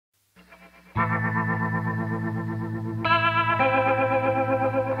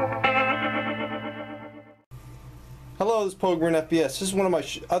Hello, this is POGMarineFPS. This is one of my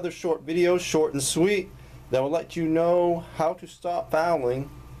other short videos, short and sweet, that will let you know how to stop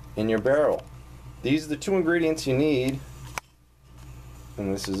fouling in your barrel. These are the two ingredients you need,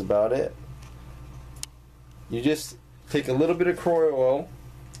 and this is about it. You just take a little bit of Croy oil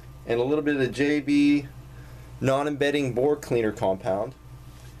and a little bit of JB non-embedding board cleaner compound,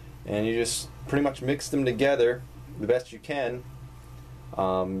 and you just pretty much mix them together the best you can.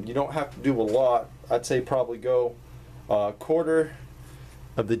 You don't have to do a lot. I'd say probably go a quarter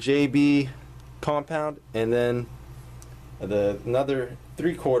of the JB compound and then another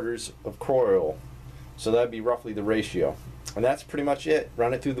 3/4 of Croy oil. So that'd be roughly the ratio. And that's pretty much it.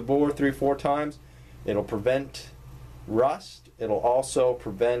 Run it through the board 3 or 4 times. It'll prevent rust. It'll also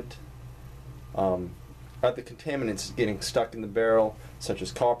prevent other contaminants getting stuck in the barrel, such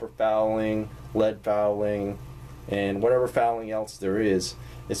as copper fouling, lead fouling, and whatever fouling else there is.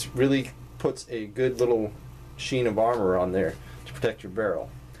 It really puts a good little sheen of armor on there to protect your barrel.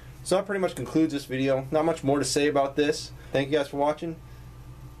 So that pretty much concludes this video. Not much more to say about this. Thank you guys for watching.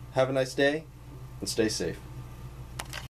 Have a nice day and stay safe.